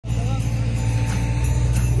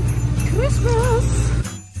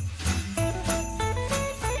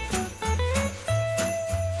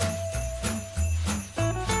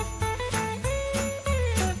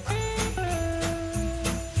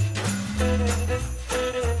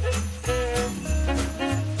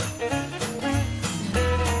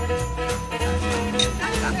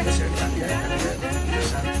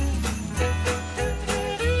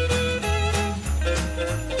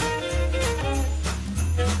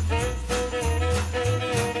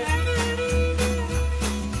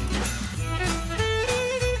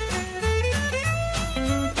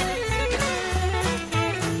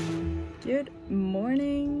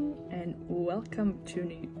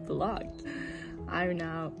opportunity vlogged. I'm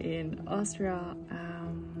now in Austria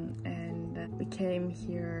and we came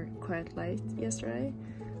here quite late yesterday.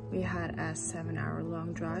 We had a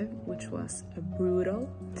 7-hour-long drive, which was brutal.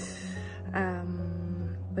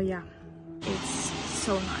 But yeah, it's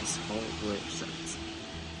so nice. Holy shit.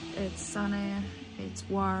 It's sunny, it's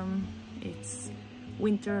warm, it's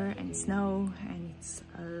winter and snow, and it's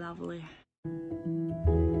lovely.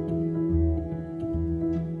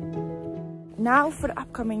 Now for the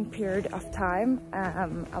upcoming period of time,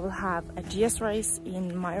 I will have a GS race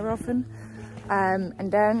in Mayrofen,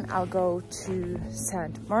 and then I'll go to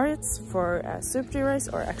St.Moritz for a Super G race,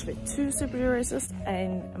 or actually 2 Super G races,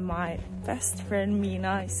 and my best friend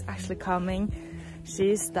Mina is actually coming.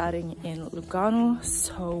 She's studying in Lugano,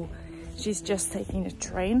 so she's just taking the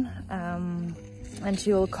train, and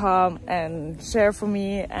she will come and share for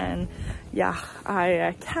me, and yeah,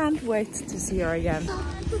 I can't wait to see her again.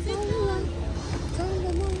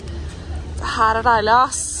 Her deilig,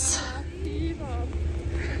 ass.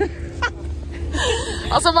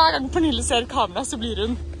 Altså, hver gang Pernille ser kamera, så blir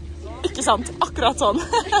hun, ikke sant, akkurat sånn.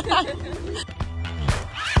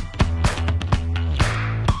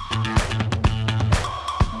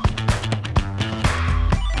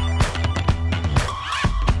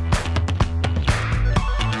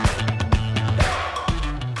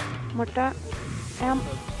 Marte, 1.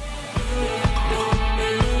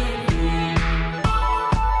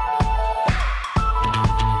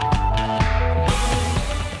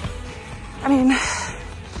 I mean,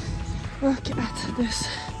 look at this.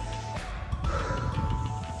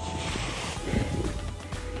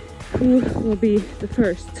 Who will be the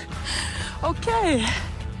first? Okay,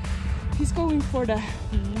 he's going for the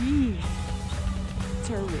wee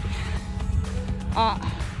turtle.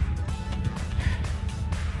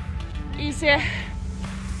 Easy.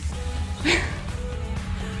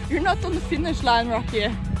 You're not on the finish line, Rocky.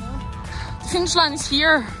 The finish line is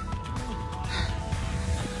here.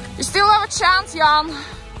 You still have a chance, Jan.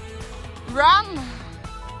 Run.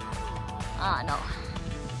 No.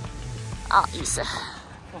 Easy.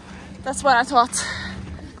 That's what I thought.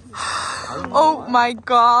 Oh my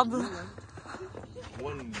god.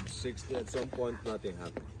 160 at some point, nothing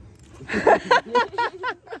happened.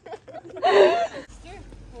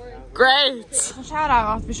 Great! Det skjer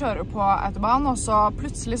er at vi kjører på autobahn, og så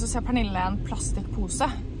plutselig så ser Pernille en plastikkpose.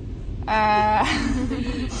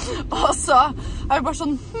 Og så er vi bare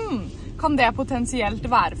sånn, kan det potensielt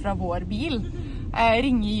være fra vår bil?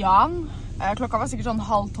 Ringer Jan, klokka var sikkert sånn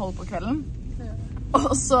 11:30 på kvelden.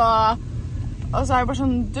 Og så er vi bare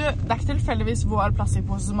sånn, du, det er ikke tilfeldigvis vår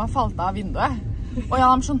plastikkpose som har falt av vinduet. Og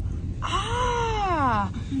Jan er sånn,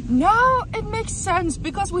 no, it makes sense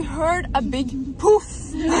because we heard a big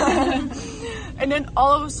poof. And then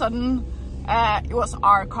all of a sudden, it was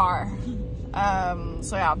our car.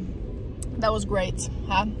 So yeah, that was great,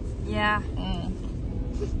 huh? Yeah.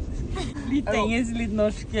 Litt engelsk, litt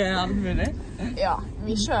norsk, alt mulig. Ja,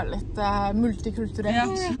 vi kjører litt multikulturelt. Ja.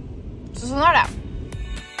 Så sånn er det.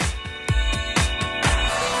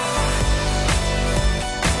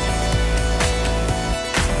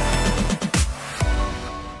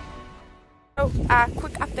 So, a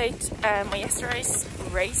quick update. My yesterday's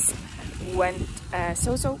race went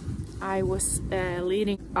so-so. I was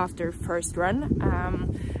leading after first run,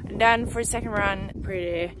 and then for the second run,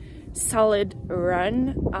 pretty solid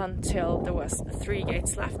run until there was 3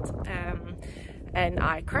 gates left, and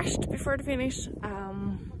I crashed before the finish.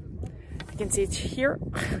 You can see it here,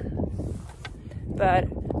 but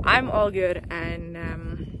I'm all good, and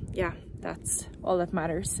yeah, that's all that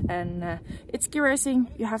matters. And it's ski racing,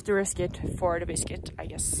 you have to risk it for the biscuit, I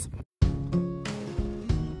guess.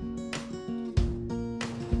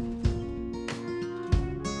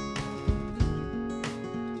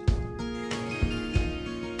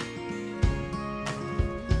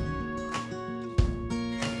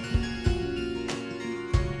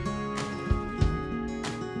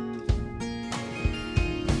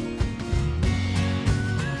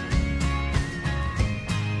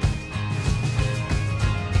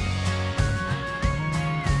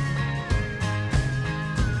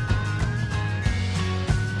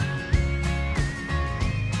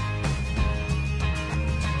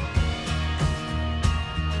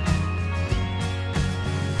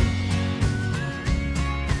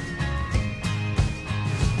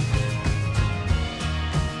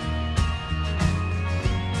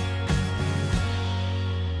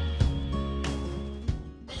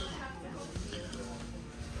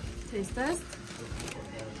 Taste test.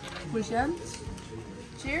 Godkjent.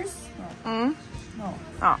 Cheers. No.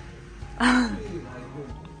 Ja.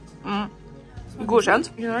 Godkjent.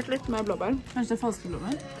 Det kunne vært litt mer blåbær. Kanskje det er falske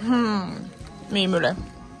blåbær? mye mulig.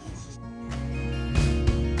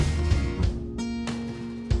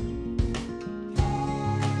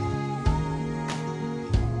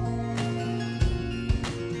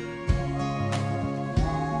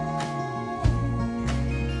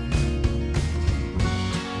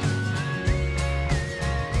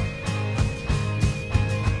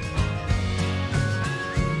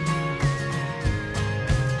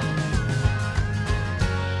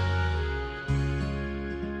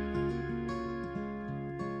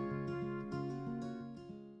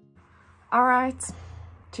 Alright,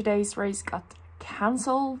 today's race got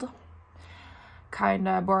cancelled.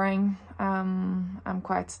 Kinda boring. I'm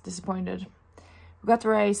quite disappointed. We got the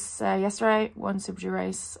race yesterday, one Super G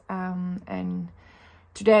race, and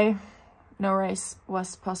today no race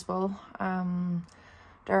was possible.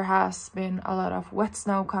 There has been a lot of wet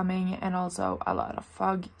snow coming and also a lot of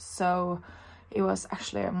fog, so it was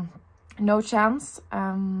actually no chance,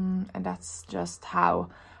 and that's just how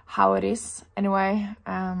it is. Anyway,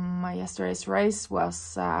 my yesterday's race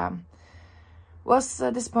was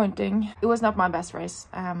disappointing. It was not my best race,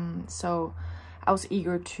 so I was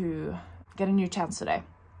eager to get a new chance today.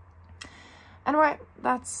 Anyway,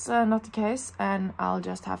 that's not the case, and I'll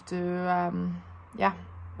just have to yeah,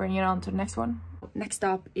 bring it on to the next one. Next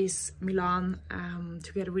up is Milan,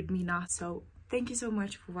 together with Mina. So thank you so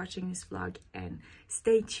much for watching this vlog, and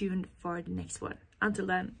stay tuned for the next one. Until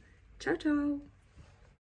then, ciao ciao.